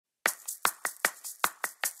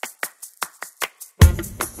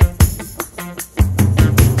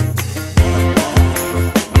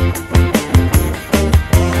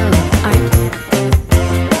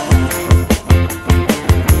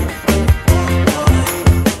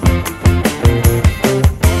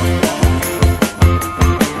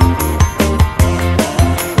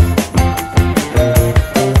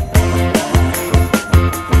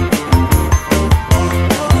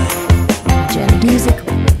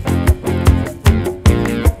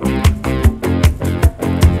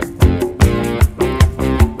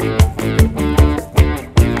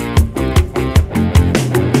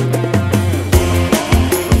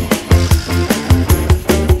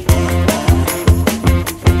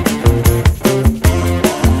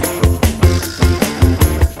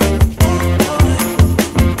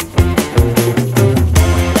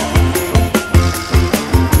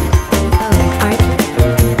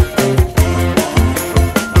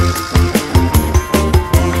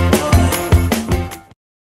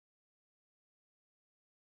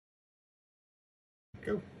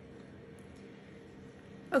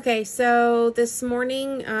Okay, so this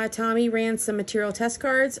morning, Tommy ran some material test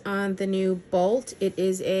cards on the new Bolt. It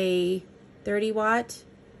is a 30 watt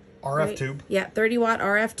RF tube. Yeah, 30 watt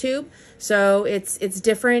RF tube. So it's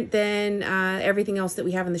different than everything else that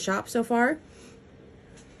we have in the shop so far.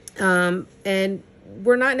 And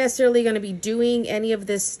we're not necessarily going to be doing any of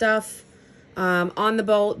this stuff on the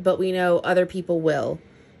Bolt, but we know other people will.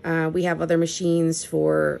 We have other machines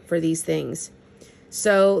for these things.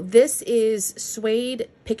 So this is suede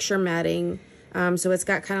picture matting. So it's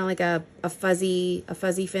got kind of like a fuzzy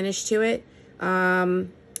finish to it. The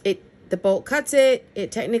Bolt cuts it,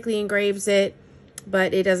 it technically engraves it,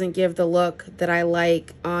 but it doesn't give the look that I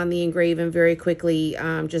like on the engraving very quickly,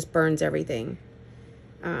 just burns everything.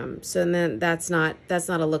 So then that's not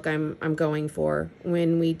a look I'm going for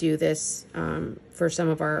when we do this for some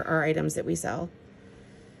of our items that we sell.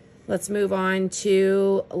 Let's move on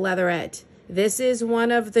to leatherette. This is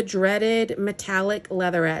one of the dreaded metallic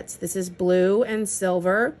leatherettes. This is blue and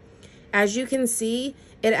silver. As you can see,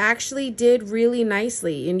 it actually did really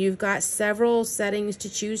nicely, and you've got several settings to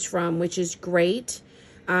choose from, which is great,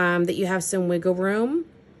 that you have some wiggle room.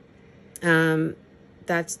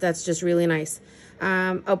 That's just really nice.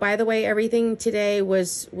 Oh, by the way, everything today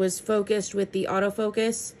was focused with the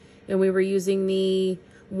autofocus, and we were using the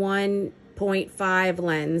 1.5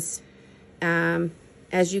 lens.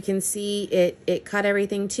 As you can see, it cut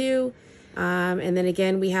everything too. And then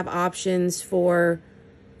again, we have options for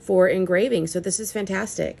engraving. So this is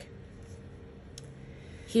fantastic.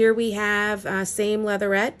 Here we have same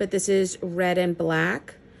leatherette, but this is red and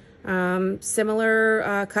black.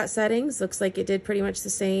 Similar cut settings. Looks like it did pretty much the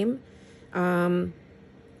same.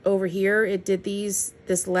 Over here, it did this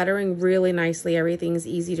lettering really nicely. Everything's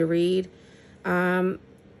easy to read.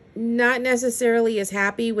 Not necessarily as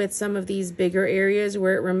happy with some of these bigger areas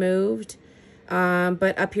where it removed.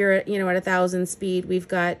 But up here at, at 1,000 speed, we've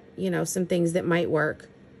got, some things that might work.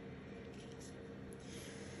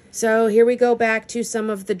 So here we go back to some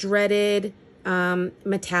of the dreaded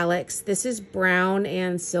metallics. This is brown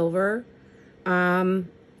and silver.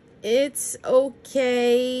 It's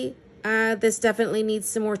okay. This definitely needs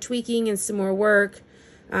some more tweaking and some more work.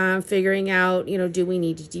 Figuring out, do we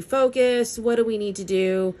need to defocus? What do we need to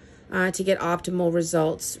do to get optimal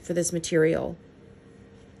results for this material?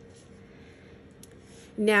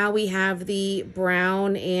 Now we have the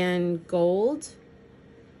brown and gold,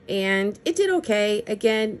 and it did okay.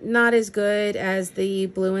 Again, not as good as the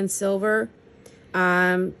blue and silver.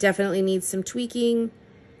 Definitely needs some tweaking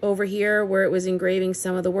over here where it was engraving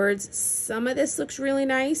some of the words. Some of this looks really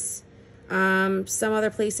nice. Some other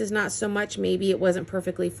places not so much. Maybe it wasn't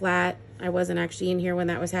perfectly flat. I wasn't actually in here when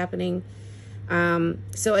that was happening.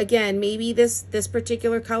 So again, maybe this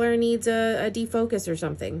particular color needs a defocus or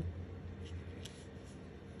something.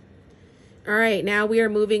 All right, now we are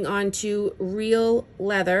moving on to real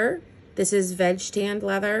leather. This is veg tanned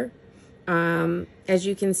leather. As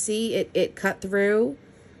you can see, it cut through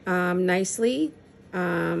nicely.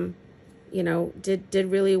 Did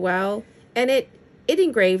really well, and it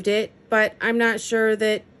engraved it. But I'm not sure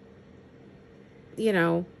that,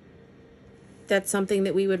 that's something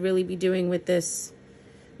that we would really be doing with this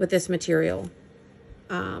material.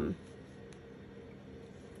 The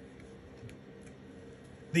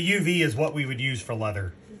UV is what we would use for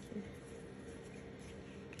leather.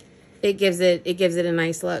 It gives it a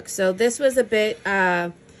nice look. So this was a bit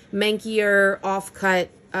mankier offcut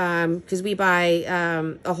because we buy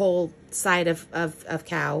a whole side of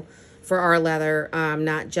cow for our leather,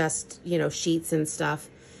 not just, sheets and stuff.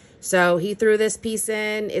 So he threw this piece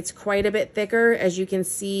in. It's quite a bit thicker. As you can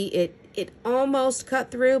see, it almost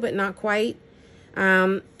cut through, but not quite.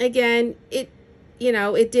 Again, it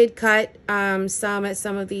did cut some at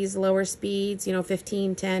some of these lower speeds,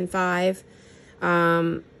 15, 10, 5.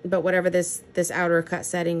 But whatever this outer cut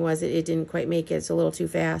setting was, it didn't quite make it. It's a little too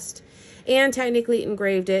fast. And technically it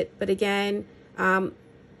engraved it. But again,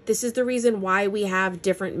 this is the reason why we have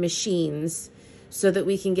different machines, so that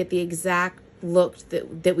we can get the exact look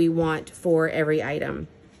that we want for every item.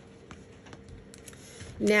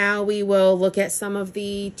 Now we will look at some of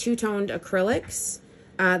the two-toned acrylics.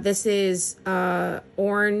 This is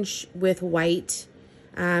orange with white.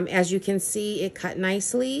 As you can see, it cut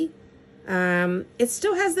nicely. It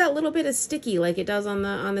still has that little bit of sticky like it does on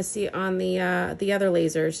the other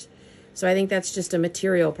lasers. So I think that's just a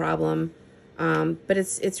material problem. But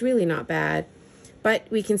it's really not bad. But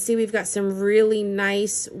we can see we've got some really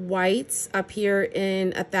nice whites up here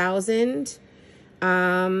in 1,000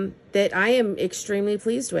 that I am extremely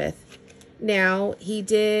pleased with. Now, he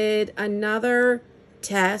did another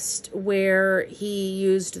test where he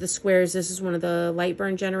used the squares. This is one of the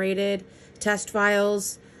Lightburn generated test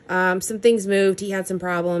files. Some things moved. He had some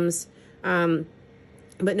problems, but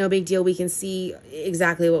no big deal. We can see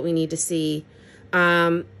exactly what we need to see.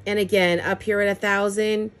 And again, up here at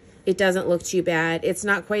 1,000, it doesn't look too bad. It's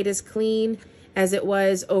not quite as clean as it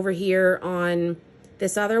was over here on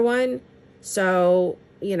this other one. So,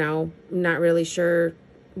 you know, I'm not really sure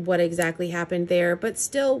what exactly happened there, but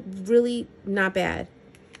still really not bad.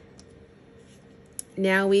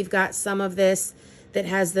 Now we've got some of this that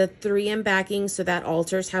has the 3M backing, so that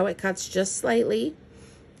alters how it cuts just slightly.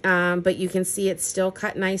 But you can see it's still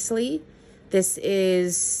cut nicely. This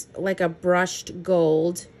is like a brushed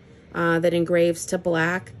gold that engraves to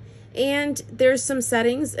black. And there's some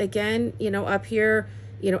settings, again, you know, up here,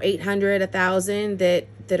 you know, 800, 1,000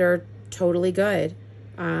 that are totally good.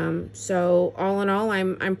 So all in all,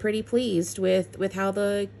 I'm pretty pleased with how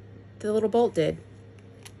the little bolt did.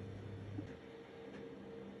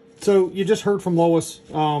 So you just heard from Lois,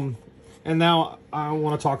 and now I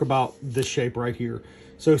want to talk about this shape right here.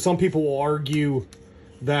 So some people will argue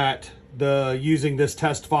that using this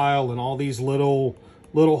test file and all these little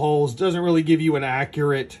holes doesn't really give you an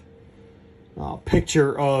accurate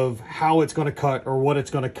picture of how it's going to cut or what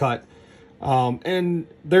it's going to cut. And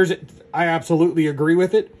I absolutely agree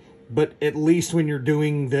with it, but at least when you're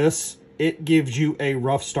doing this, it gives you a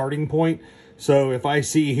rough starting point. So if I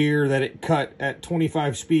see here that it cut at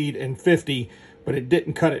 25 speed and 50, but it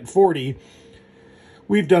didn't cut at 40,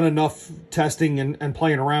 we've done enough testing and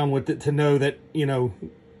playing around with it to know that, you know,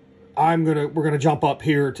 we're gonna jump up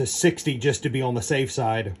here to 60 just to be on the safe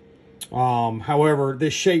side. However,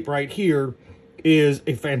 this shape right here is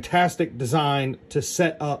a fantastic design to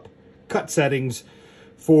set up cut settings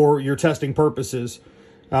for your testing purposes.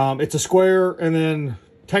 It's a square, and then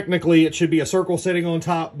technically it should be a circle sitting on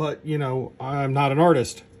top, but you know, I'm not an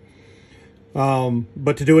artist.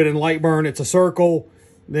 But to do it in Lightburn, it's a circle,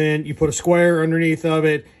 then you put a square underneath of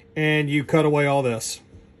it, and you cut away all this.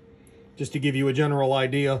 Just to give you a general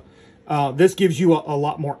idea. This gives you a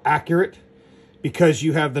lot more accurate, because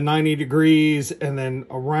you have the 90 degrees and then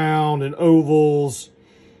around and ovals.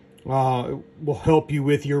 Will help you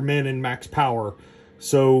with your min and max power.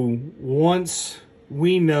 So once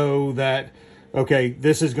we know that, okay,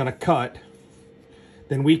 this is going to cut,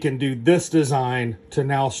 then we can do this design to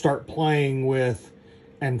now start playing with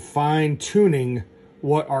and fine-tuning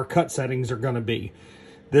what our cut settings are going to be.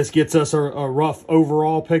 This gets us a rough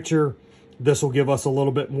overall picture. This will give us a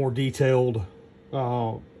little bit more detailed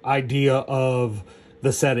idea of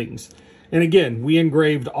the settings. And again, we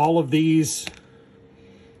engraved all of these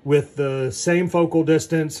with the same focal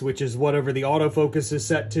distance, which is whatever the autofocus is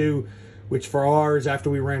set to, which for ours, after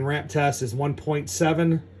we ran ramp tests, is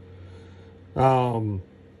 1.7.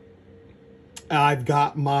 I've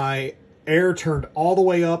got my air turned all the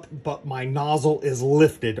way up, but my nozzle is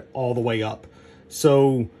lifted all the way up.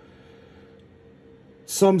 So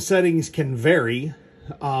some settings can vary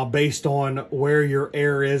based on where your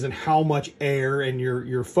air is and how much air and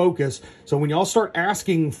your focus. So when y'all start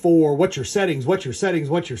asking for what's your settings,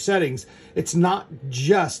 it's not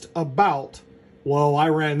just about, well, I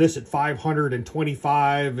ran this at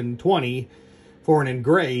 525 and 20 for an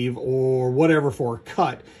engrave or whatever for a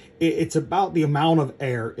cut. It's about the amount of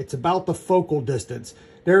air. It's about the focal distance.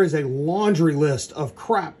 There is a laundry list of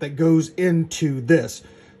crap that goes into this.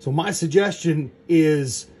 So my suggestion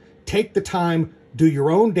is take the time, do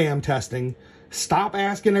your own damn testing. Stop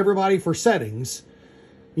asking everybody for settings,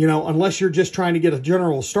 you know, unless you're just trying to get a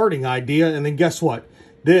general starting idea. And then guess what?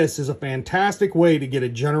 This is a fantastic way to get a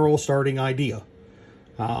general starting idea.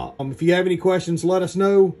 If you have any questions, let us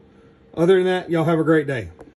know. Other than that, y'all have a great day.